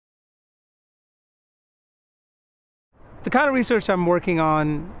The kind of research I'm working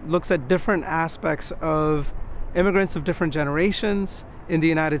on looks at different aspects of immigrants of different generations in the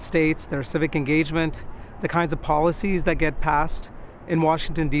United States, their civic engagement, the kinds of policies that get passed in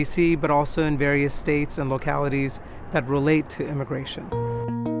Washington, D.C., but also in various states and localities that relate to immigration.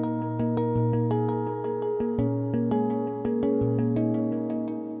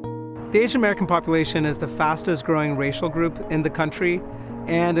 The Asian American population is the fastest growing racial group in the country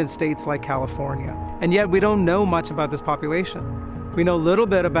and in states like California. And yet we don't know much about this population. We know a little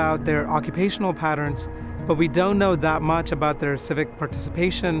bit about their occupational patterns, but we don't know that much about their civic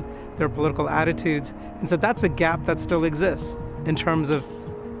participation, their political attitudes. And so that's a gap that still exists in terms of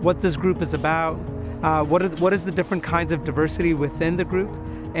what this group is about, what is the different kinds of diversity within the group,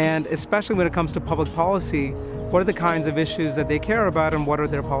 and especially when it comes to public policy, what are the kinds of issues that they care about and what are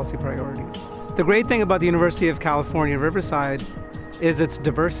their policy priorities. The great thing about the University of California, Riverside is its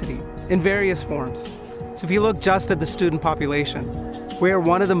diversity in various forms. So if you look just at the student population, we are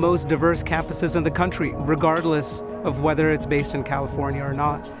one of the most diverse campuses in the country, regardless of whether it's based in California or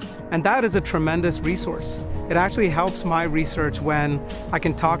not. And that is a tremendous resource. It actually helps my research when I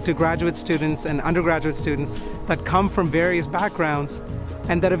can talk to graduate students and undergraduate students that come from various backgrounds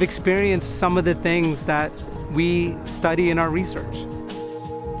and that have experienced some of the things that we study in our research.